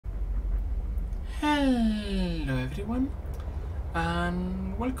Hello everyone,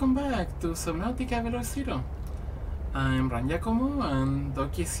 and welcome back to Subnautica Below Zero. I'm Ran Giacomo, and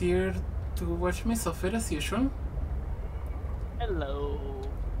Doc is here to watch me suffer as usual. Hello.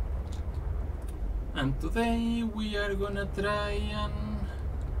 And today we are gonna try and...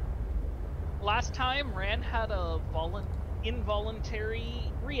 Last time, Ran had a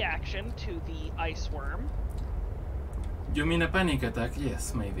involuntary reaction to the ice worm. You mean a panic attack?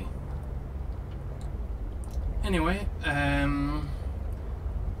 Yes, maybe. Anyway,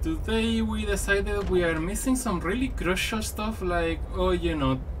 today we decided we are missing some really crucial stuff like, oh, you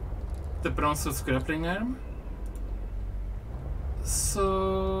know, the Bronze's grappling arm.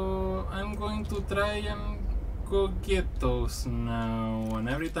 So I'm going to try and go get those now, and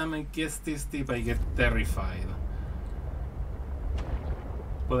every time I guess this tip I get terrified.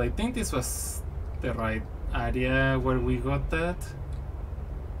 But I think this was the right area where we got that.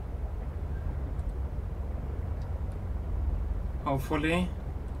 Hopefully.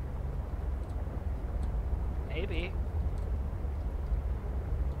 Maybe.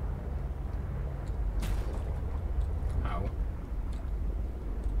 Ow.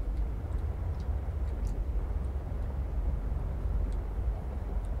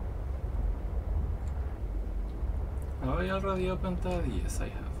 Have I already opened that? Yes, I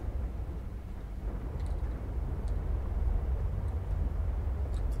have.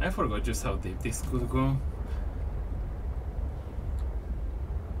 I forgot just how deep this could go.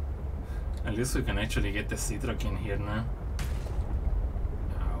 At least we can actually get the sea truck in here now.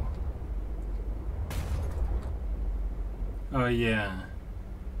 Ow. Oh yeah.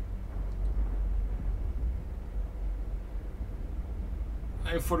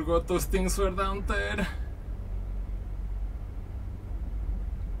 I forgot those things were down there.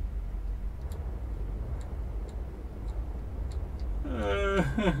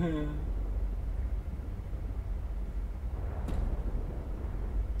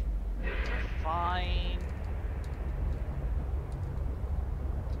 Fine.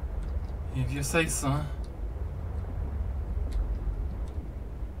 If you say so.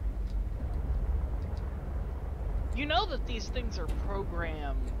 You know that these things are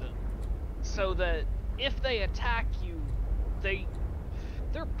programmed so that if they attack you,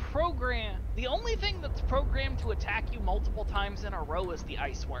 they're programmed. The only thing that's programmed to attack you multiple times in a row is the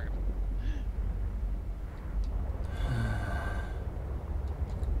ice worm.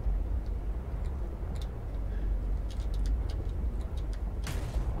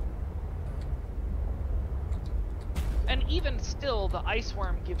 And even still, the ice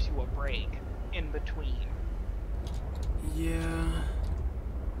worm gives you a break in between. Yeah.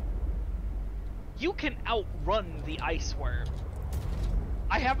 You can outrun the ice worm.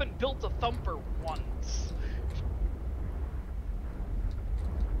 I haven't built a thumper once.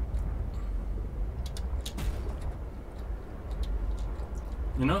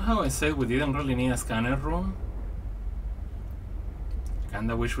 You know how I said we didn't really need a scanner room?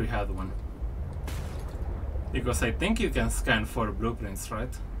 Kinda wish we had one. Because I think you can scan for blueprints,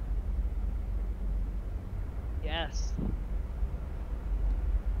 right? Yes.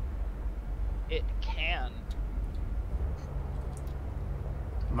 It can.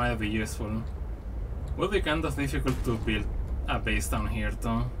 Might be useful. Would be kind of difficult to build a base down here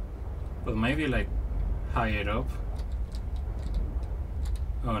though. But maybe like higher up.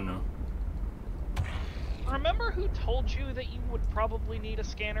 Oh no. Remember who told you that you would probably need a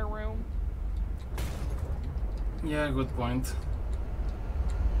scanner room? Yeah, good point.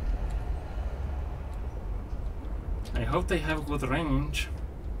 I hope they have good range.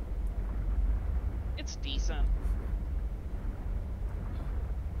 It's decent.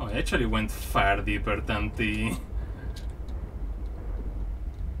 Oh, I actually went far deeper than the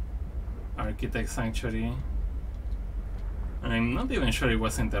Architect Sanctuary. And I'm not even sure it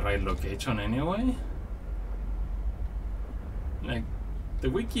was in the right location anyway. Like, the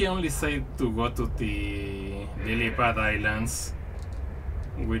wiki only said to go to the Lily Pad Islands,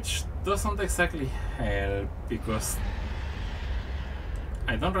 which doesn't exactly help because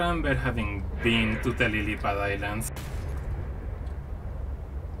I don't remember having been to the Lily Pad Islands.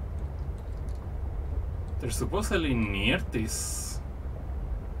 They're supposedly near this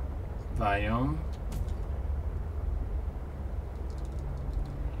biome.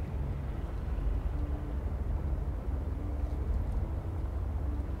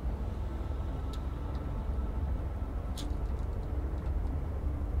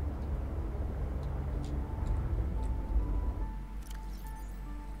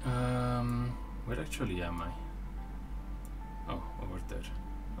 Where actually am I? Oh, over there.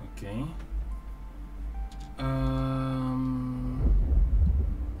 Okay.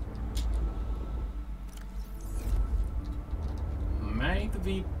 might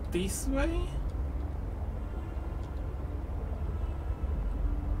be this way?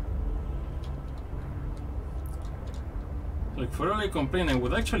 Like, for all I complain, I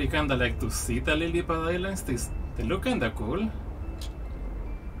would actually kinda like to see the lily pad islands. They look kinda cool.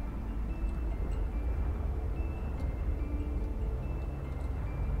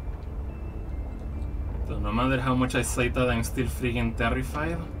 So no matter how much I say that, I'm still freaking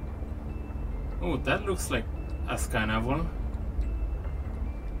terrified. Oh, that looks like a scannable.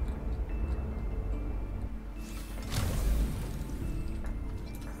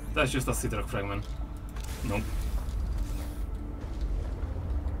 That's just a Citrox fragment. Nope.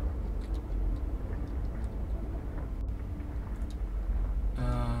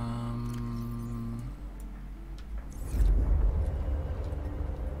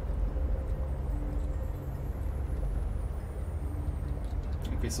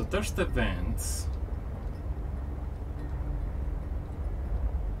 Okay, so there's the vents.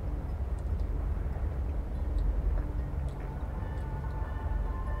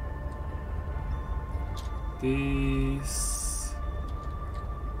 This...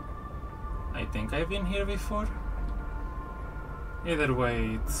 I think I've been here before. Either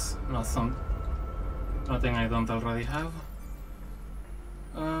way, it's not nothing I don't already have.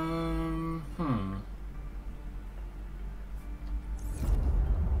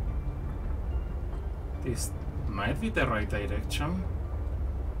 This might be the right direction.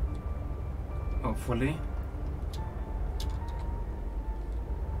 Hopefully.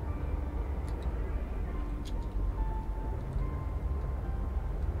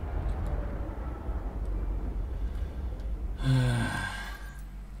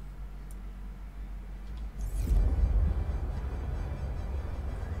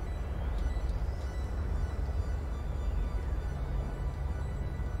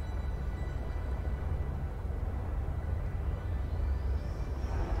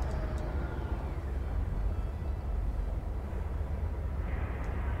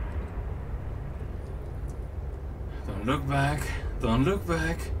 Don't look back. Don't look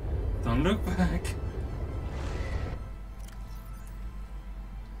back. Don't look back.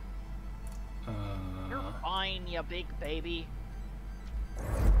 You're fine, you big baby.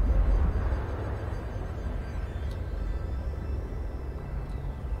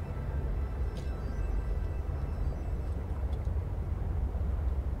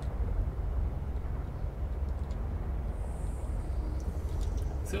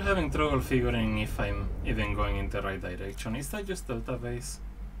 Still having trouble figuring if I'm even going in the right direction. Is that just Delta Base?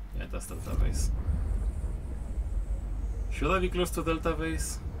 Yeah, that's Delta Base. Should I be close to Delta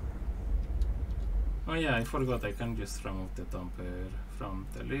Base? Oh yeah, I forgot I can just remove the dumper from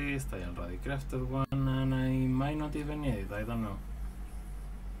the list. I already crafted one and I might not even need it, I don't know.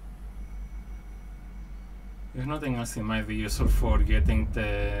 If nothing else, it might be useful for getting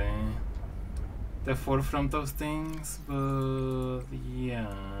the fall from those things, but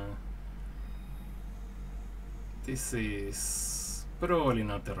yeah, this is probably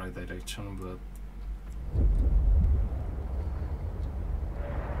not the right direction, but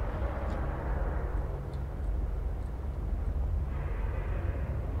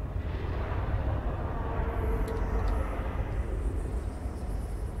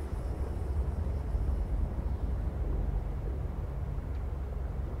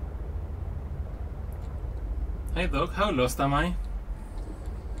hey Doc, how lost am I?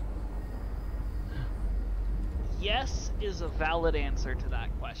 Yes is a valid answer to that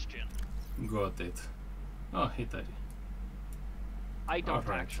question. Got it. Oh, Hitari. I don't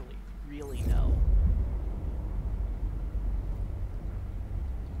Alright. actually really know.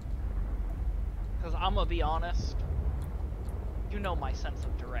 Because I'm gonna be honest, you know my sense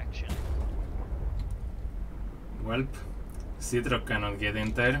of direction. Welp, Citrox cannot get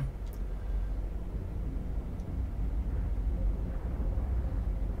in there.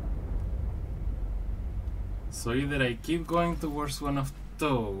 So either I keep going towards one of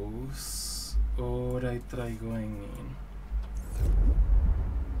those, or I try going in.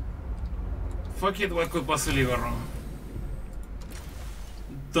 Fuck it, what could possibly go wrong?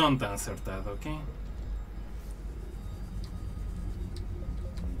 Don't answer that, okay?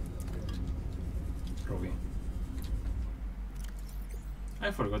 Ruby.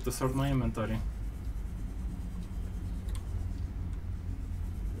 I forgot to sort my inventory.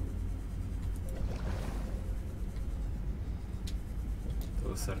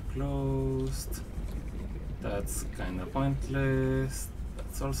 Those are closed. That's kinda pointless.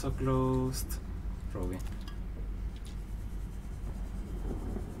 That's also closed. Ruby.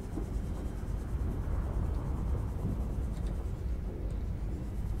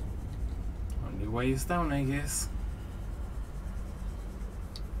 Only way is down, I guess.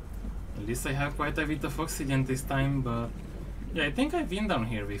 At least I have quite a bit of oxygen this time, but yeah, I think I've been down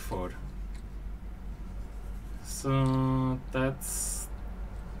here before. So that's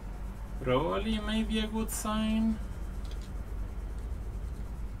probably maybe a good sign.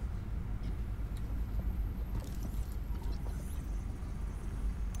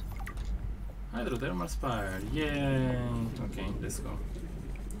 Hydrothermal spire, yay! Okay, let's go.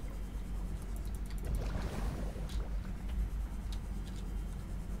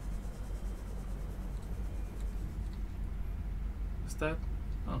 What's that?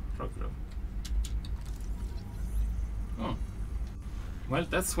 Oh, rock grove. Oh. Well,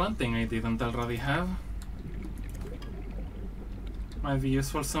 that's one thing I didn't already have. Might be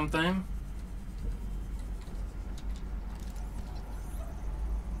useful sometime.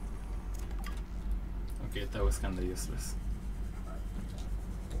 Okay, that was kinda useless.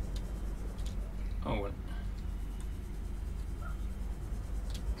 Oh well.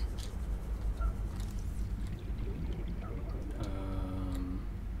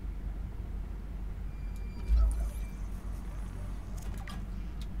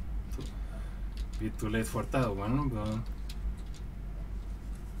 Bit too late for that one, but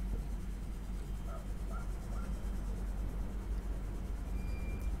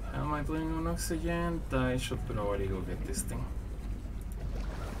how am I doing on oxygen? I should probably go get this thing.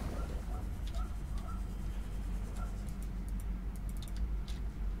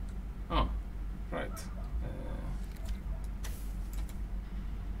 Oh, right.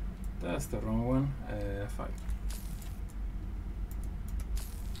 That's the wrong one. 5.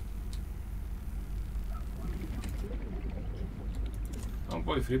 Oh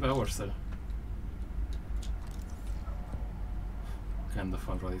boy, free power cell. Kind of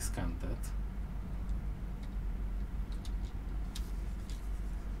already scanned that.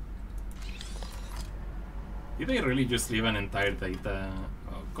 Did they really just leave an entire data?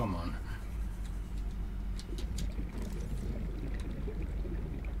 Oh, come on.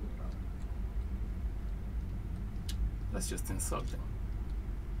 That's just insulting.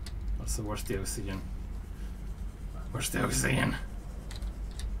 Also, where's the oxygen? Where's the oxygen?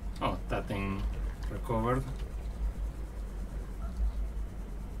 Oh, that thing recovered.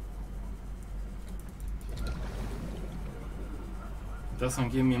 Doesn't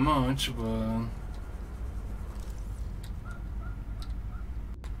give me much, but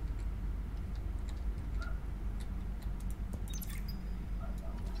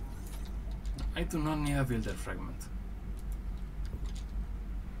I do not need a builder fragment.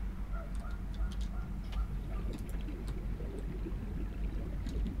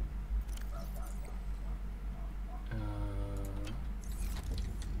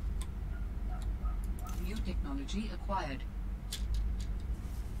 New technology acquired.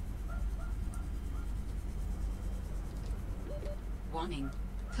 Warning,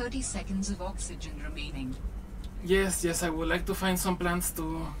 30 seconds of oxygen remaining. Yes, yes, I would like to find some plants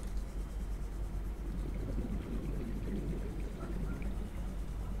too.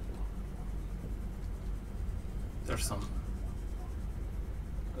 There's some.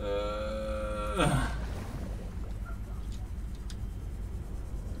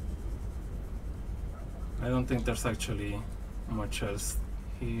 I don't think there's actually much else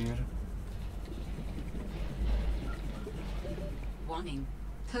here. Warning,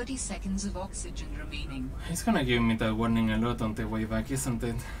 30 seconds of oxygen remaining. He's gonna give me that warning a lot on the way back, isn't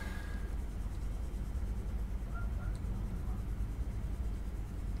it?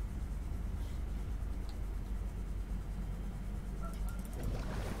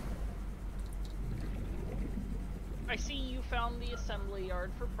 I see you found the assembly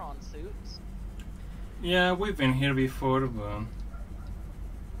yard for prawn suits. Yeah, we've been here before, but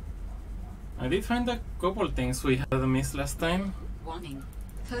I did find a couple things we had missed last time. Warning,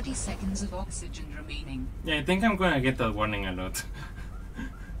 30 seconds of oxygen remaining. Yeah, I think I'm gonna get that warning a lot.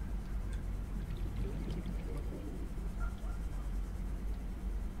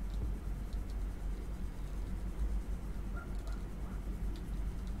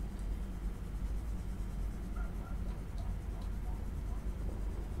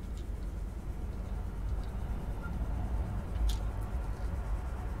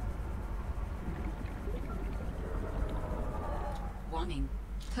 Warning,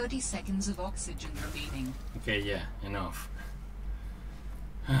 30 seconds of oxygen remaining. Okay, yeah, enough.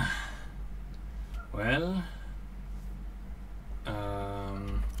 Well,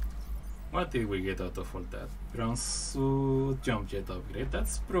 what did we get out of all that? Bronze suit, jump jet upgrade.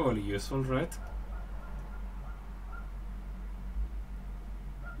 That's probably useful, right?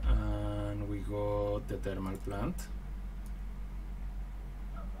 And we got the thermal plant.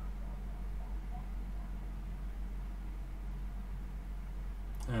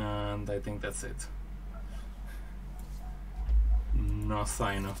 And And I think that's it. No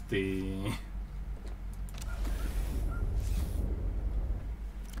sign of the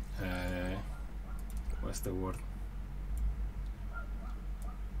what's the word?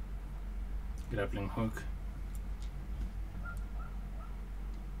 Grappling hook.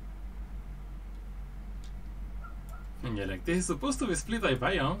 And you're like, this is supposed to be split by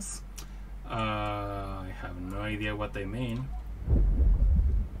biomes. I have no idea what they mean.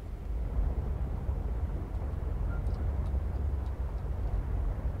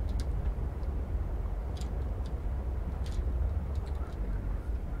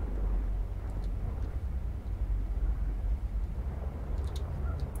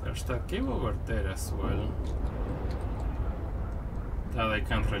 There's that cave over there as well that I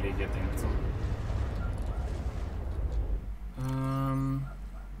can't really get into.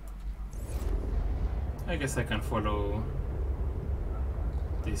 I guess I can follow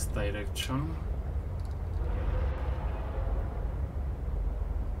this direction.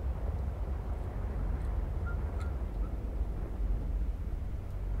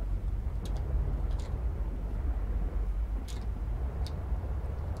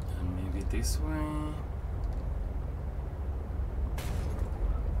 And maybe this way.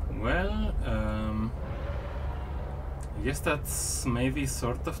 Well, I guess that's maybe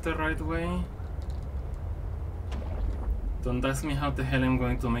sort of the right way. Don't ask me how the hell I'm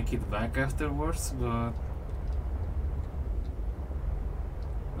going to make it back afterwards, but...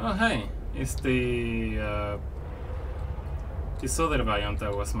 Oh hey, it's the... this other biome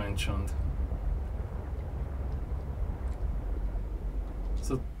that was mentioned.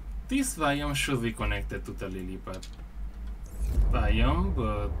 So this biome should be connected to the lily pad biome,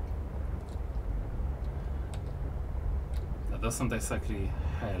 but... that doesn't exactly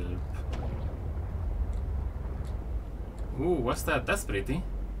help. Ooh, what's that? That's pretty.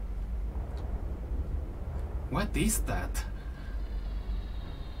 What is that?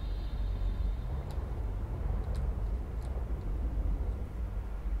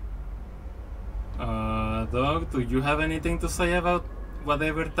 Dog, do you have anything to say about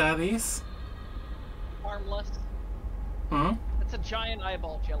whatever that is? Harmless. Hmm? It's a giant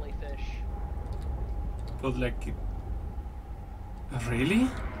eyeball jellyfish. But like... Really?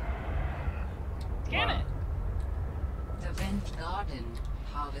 Scan it! The vent garden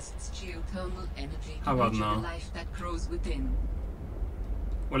harvests geothermal energy How to about nurture now? the life that grows within.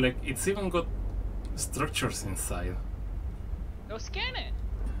 Well, like, it's even got structures inside. No, scan it!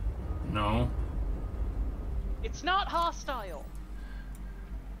 No. It's not hostile!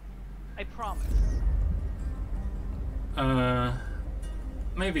 I promise.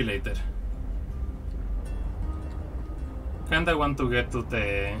 Maybe later. Kinda want to get to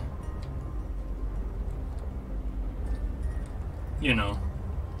the... you know,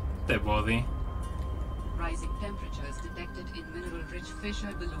 the body. Rising temperatures detected in mineral-rich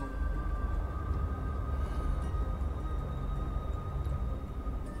fissure below.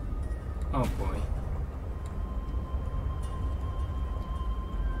 Oh boy.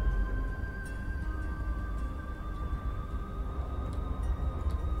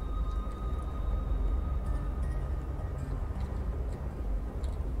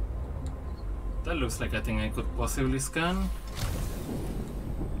 That looks like a thing I could possibly scan.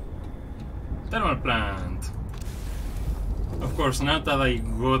 Thermal plant. Of course, now that I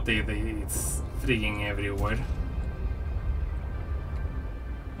got it, it's freaking everywhere.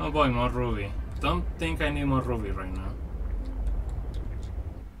 Oh boy, more ruby. Don't think I need more ruby right now.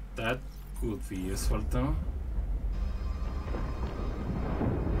 That could be useful too.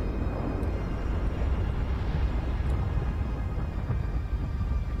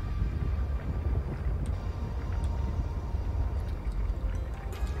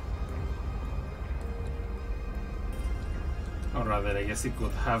 Or rather, I guess it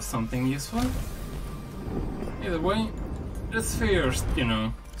could have something useful. Either way, let's first, you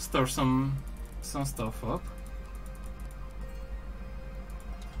know, store some stuff up.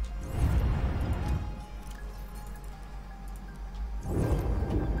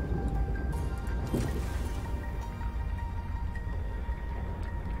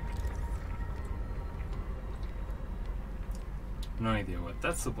 No idea what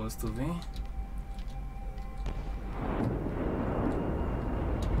that's supposed to be.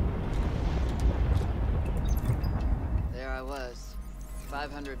 There I was,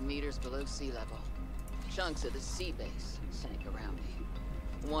 500 meters below sea level. Chunks of the sea base sank around me.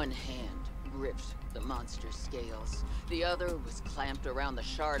 One hand gripped the monster's scales. The other was clamped around the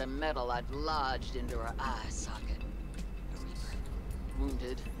shard of metal I'd lodged into her eye socket. A reaper.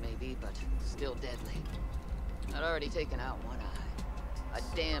 Wounded, maybe, but still deadly. I'd already taken out one eye. I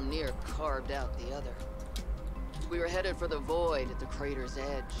damn near carved out the other. We were headed for the void at the crater's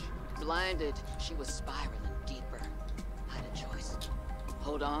edge. Blinded, she was spiraling deeper. I had a choice.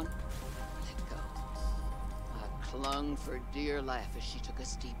 Hold on, let go. I clung for dear life as she took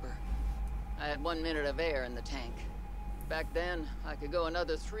us deeper. I had 1 minute of air in the tank. Back then, I could go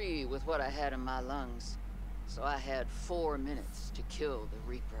another 3 with what I had in my lungs. So I had 4 minutes to kill the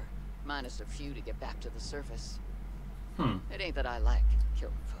Reaper, minus a few to get back to the surface. It ain't that I like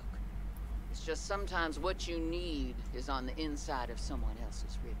killing folk. It's just sometimes what you need is on the inside of someone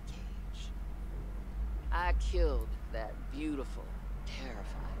else's ribcage. I killed that beautiful,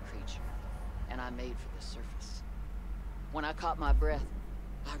 terrifying creature, and I made for the surface. When I caught my breath,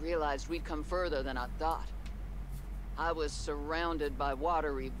 I realized we'd come further than I thought. I was surrounded by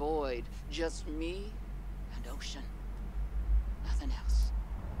watery void, just me and ocean. Nothing else.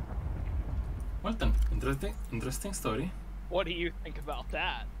 Well then, interesting story. What do you think about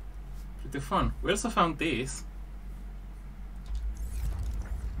that? Pretty fun. We also found this.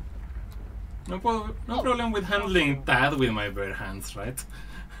 No problem with handling that with my bare hands, right?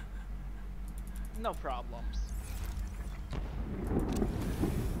 No problems.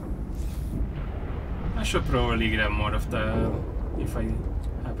 I should probably grab more of that if I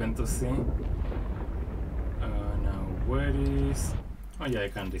happen to see. Now where is... Oh yeah, I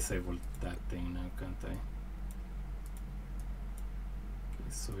can disable that thing now, can't I? Okay,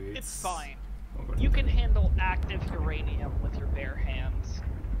 so It's fine. over You there. can handle active uranium with your bare hands.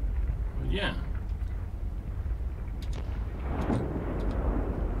 Yeah.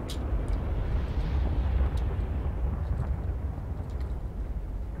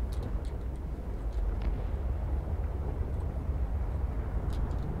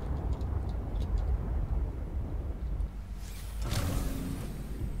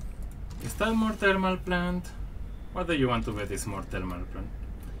 Is that more thermal plant? What do you want to bet is more thermal plant?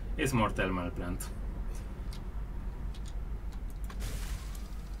 It's more thermal plant.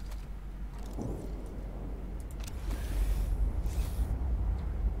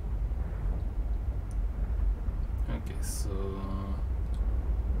 Okay, so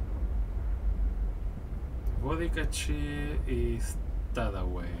body cache is that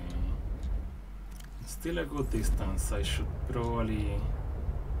away. Still a good distance. I should probably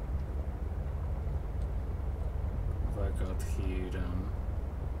back out here and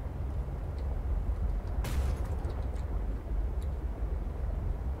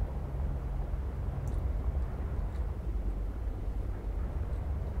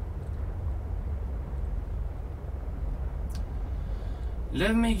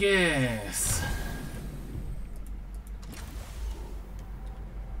let me guess.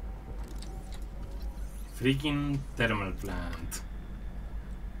 Freaking thermal plant.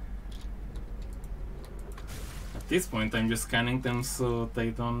 At this point, I'm just scanning them so they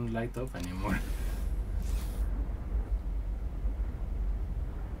don't light up anymore.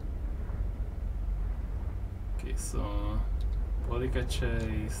 Okay, so body cache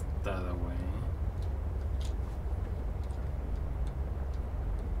is that away.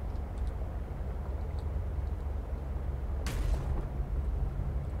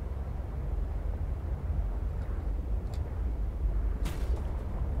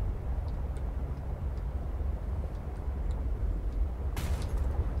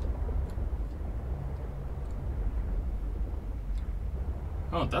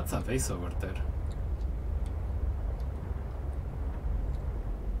 Oh, that's a base over there.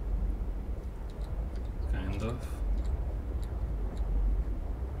 Kind of.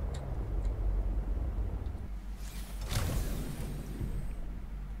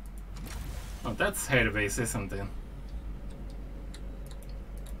 Oh, that's her base, isn't it?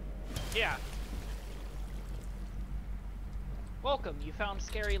 Yeah. Welcome, you found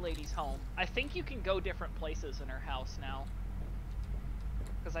Scary Lady's home. I think you can go different places in her house now.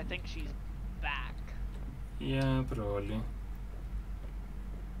 Because I think she's back. Yeah, probably.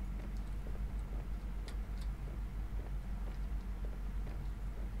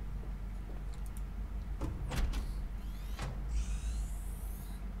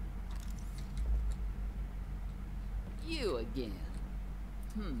 You again.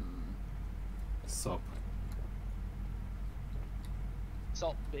 Sop.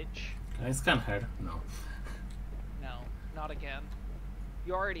 Salt bitch. Can I scan her? No. No, not again.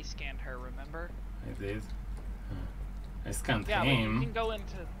 You already scanned her, remember? I did. I scanned Yeah, but you him. can go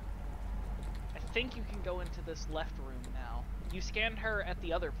into... I think you can go into this left room now. You scanned her at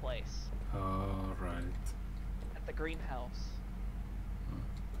the other place. Oh, right. At the greenhouse.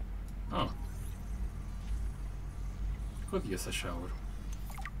 Oh. Could use a shower.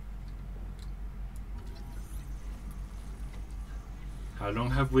 How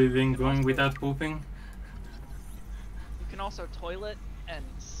long have we been going without pooping? You can also toilet and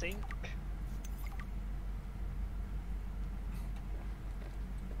sink.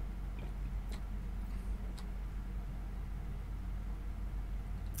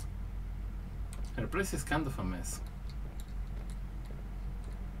 Her place is kind of a mess.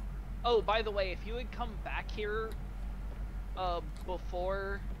 Oh, by the way, if you had come back here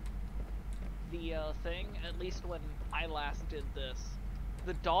before the thing, at least when I last did this,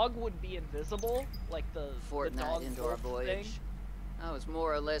 the dog would be invisible, like the Fortnight dog into our voyage, thing I was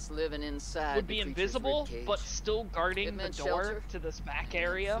more or less living inside would the be creature's invisible, ribcage. but still guarding It the meant door shelter to this back and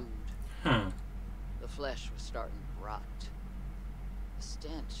area. food. Huh. The flesh was starting to rot. The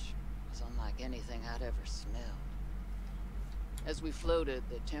stench was unlike anything I'd ever smelled. As we floated,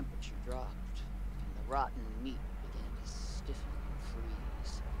 the temperature dropped, and the rotten meat began to stiffen and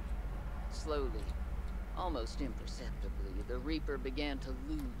freeze. Slowly, almost imperceptibly, the Reaper began to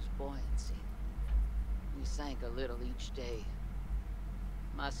lose buoyancy. We sank a little each day.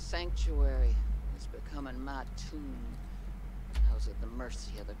 My sanctuary was becoming my tomb. I was at the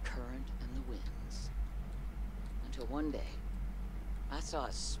mercy of the current and the winds. Until one day, I saw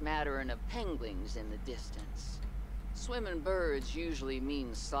a smattering of penglings in the distance. Swimming birds usually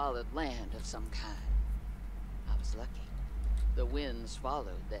mean solid land of some kind. I was lucky. The winds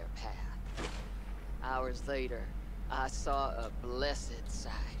followed their path. Hours later, I saw a blessed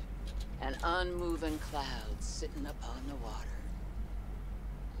sight. An unmoving cloud sitting upon the water.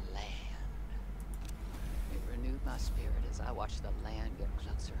 Land. It renewed my spirit as I watched the land get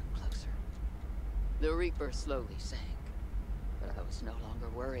closer and closer. The Reaper slowly sank, but I was no longer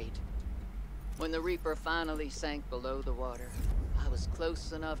worried. When the Reaper finally sank below the water, I was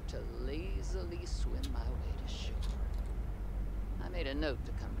close enough to lazily swim my way to shore. I made a note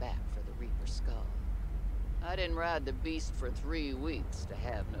to come back for the Reaper skull. I didn't ride the beast for 3 weeks to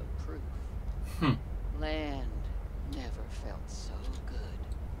have no proof. Land never felt so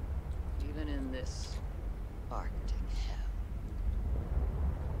good, even in this Arctic hell.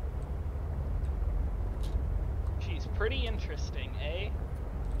 She's pretty interesting, eh?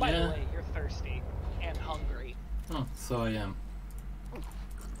 By the Yeah. way, you're thirsty and hungry. Oh, so I am.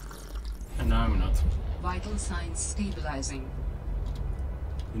 And now I'm not. Vital signs stabilizing.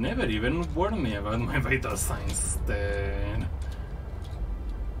 You never even warned me about my vital signs then.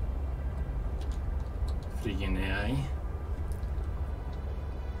 Freaking AI.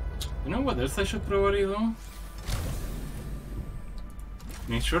 You know what else I should probably do?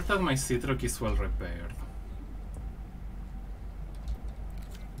 Make sure that my Citroc is well repaired.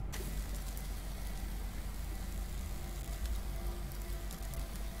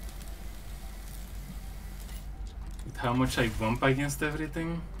 With how much I bump against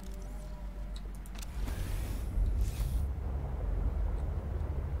everything.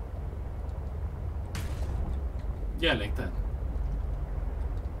 Yeah, like that.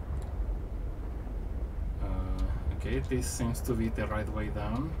 Okay, this seems to be the right way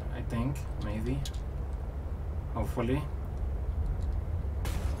down, I think, maybe. Hopefully.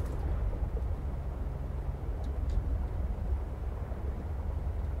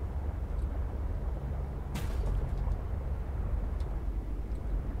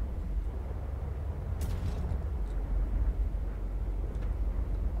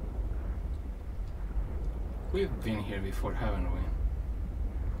 We've been here before, haven't we?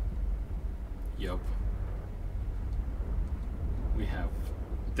 Yup. We have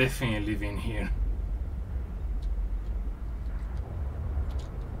definitely been here.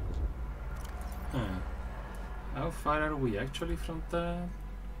 Huh. How far are we actually from that?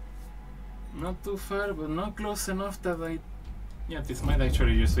 Not too far, but not close enough that I... Yeah, this might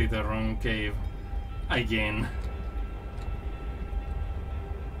actually just be the wrong cave. Again.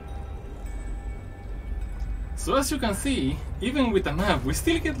 So as you can see, even with a map, we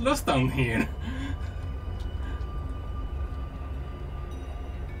still get lost down here.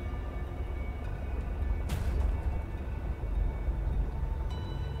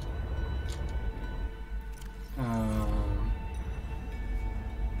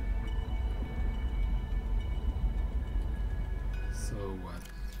 So what?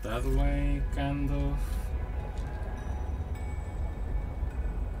 That way, kind of.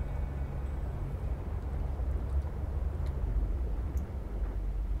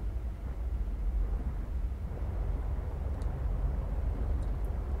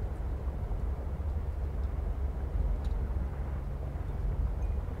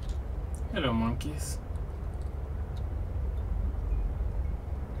 Hello, monkeys.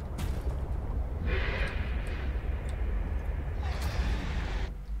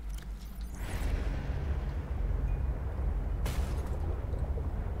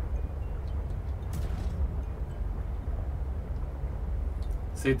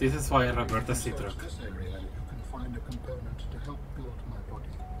 See, this is why I repaired the sea truck. This area, you can find a component to help build my body.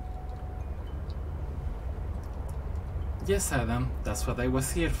 Yes, Adam, that's what I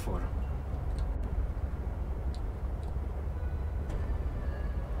was here for.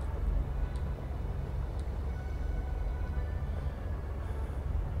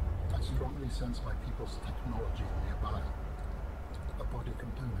 I strongly sense my people's technology nearby. A body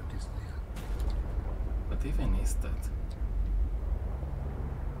component is near. What even is that?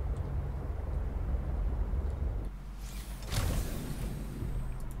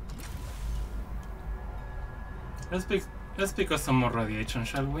 Let's pick up some more radiation,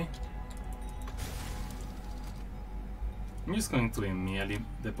 shall we? I'm just going to immediately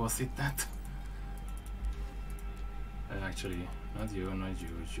deposit that. Actually, not you,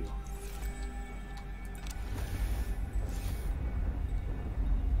 you.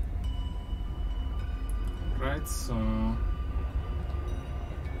 Right, so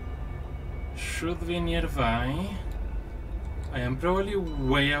should be nearby. I am probably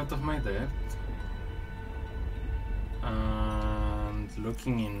way out of my depth. And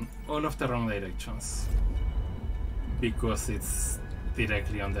looking in all of the wrong directions because it's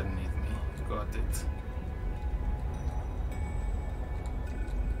directly underneath me. Got it.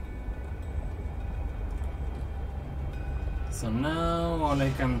 So now all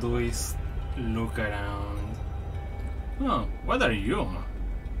I can do is look around. Oh, what are you?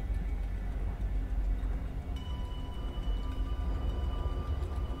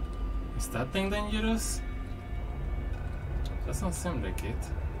 Is that thing dangerous? Doesn't seem like it.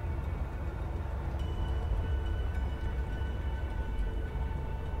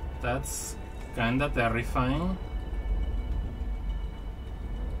 That's kinda terrifying.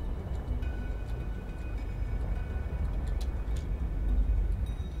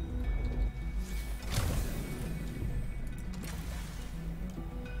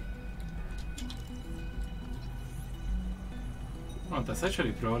 Oh, that's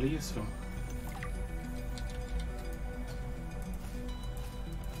actually probably useful.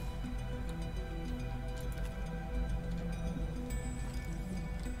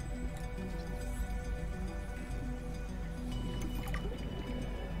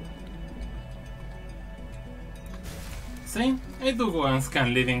 See, I do go and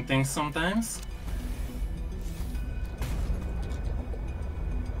scan living things sometimes.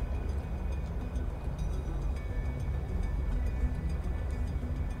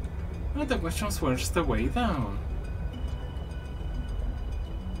 But the question is, where's the way down?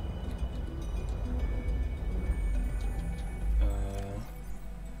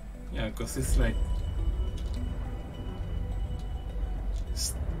 Yeah, because it's like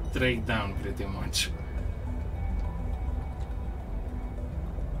straight down pretty much.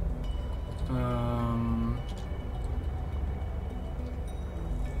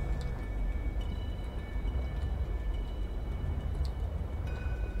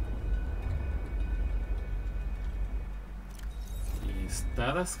 Is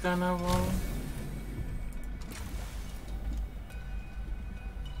that a scannable?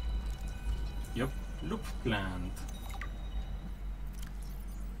 Yep, loop plant.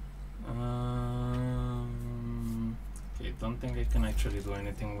 Okay, don't think I can actually do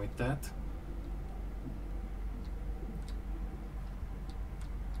anything with that.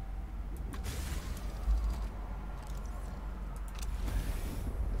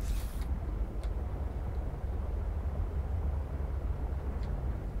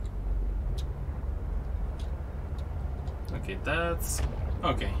 Okay, that's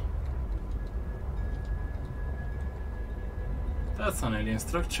okay. That's an alien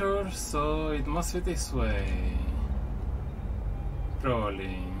structure, so it must be this way.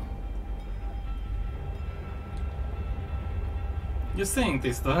 Probably. You think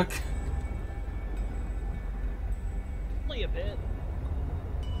this, Doc? Only a bit.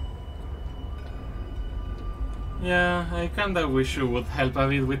 Yeah, I kinda wish you would help a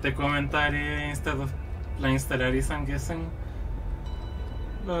bit with the commentary instead of playing Stellaris, I'm guessing.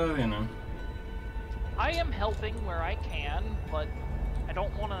 But, you know. I am helping where I can, but I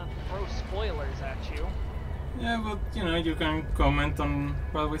don't want to throw spoilers at you. Yeah, but, you know, you can comment on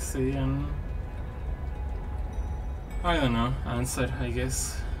what we see and... I don't know, answer, I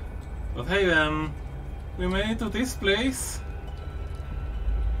guess. But hey, we made it to this place.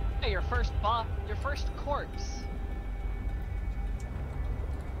 Hey, your first corpse.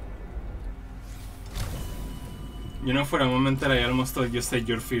 You know, for a moment there I almost thought you said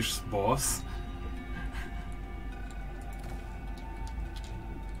your first boss.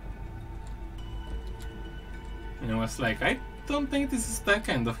 And I was like, I don't think this is that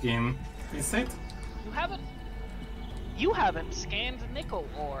kind of game, is it? You haven't. You haven't scanned nickel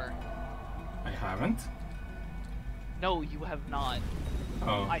ore. I haven't? No, you have not.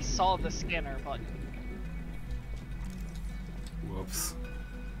 Oh. I saw the scanner button. Whoops.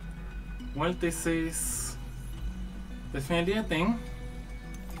 Well, this is definitely a thing.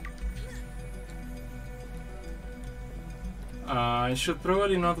 I should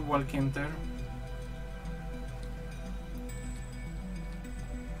probably not walk in there.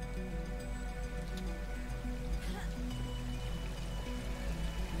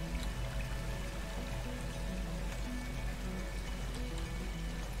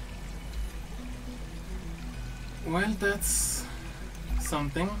 Well, that's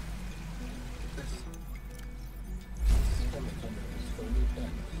something. This skeleton is fully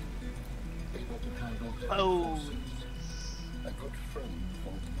dense, able to handle heavy Oh. forces. A good friend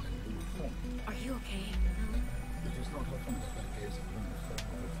for my new friend. Are you okay? It is not often that I gaze upon the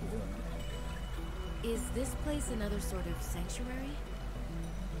form before an object. Is this place another sort of sanctuary?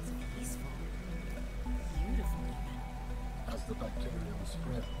 It's peaceful. Beautiful even. As the bacterium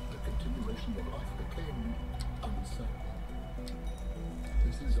spread, the continuation of life became uncertain.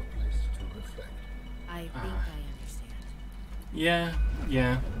 This is a place to reflect. I think I understand.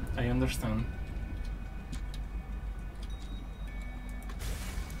 Yeah, I understand.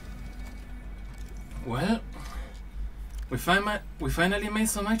 Well, we finally made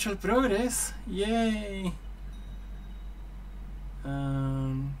some actual progress. Yay!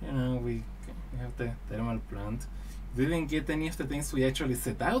 You know, we have the thermal plant. We didn't get any of the things we actually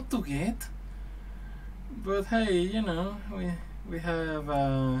set out to get. But hey, you know, we have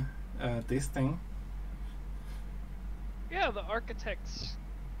this thing. Yeah, the architect's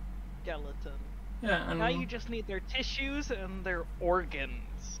skeleton. Yeah, and Now you just need their tissues and their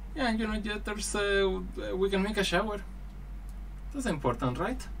organs. yeah, you know, yeah, there's we can make a shower. That's important,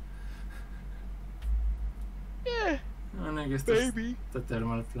 right? Yeah, And I guess there's maybe. the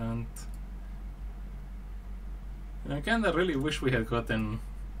thermal plant. And I kinda really wish we had gotten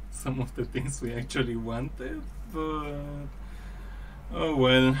some of the things we actually wanted, but oh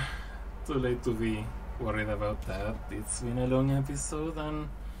well, too late to be worried about that. It's been a long episode and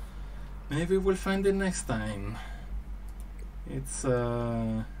maybe we'll find it next time. It's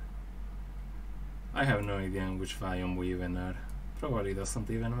I have no idea in which biome we even are. Probably doesn't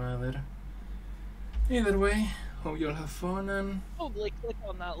even matter. Either way, hope you'll have fun and Probably click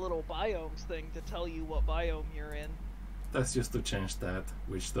on that little biomes thing to tell you what biome you're in. that's just to change that,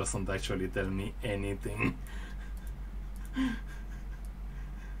 which doesn't actually tell me anything.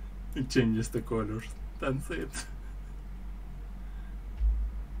 It changes the colors. That's it.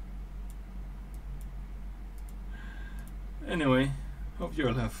 Anyway, hope you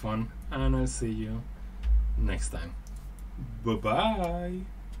all have fun, and I'll see you next time. Bye bye!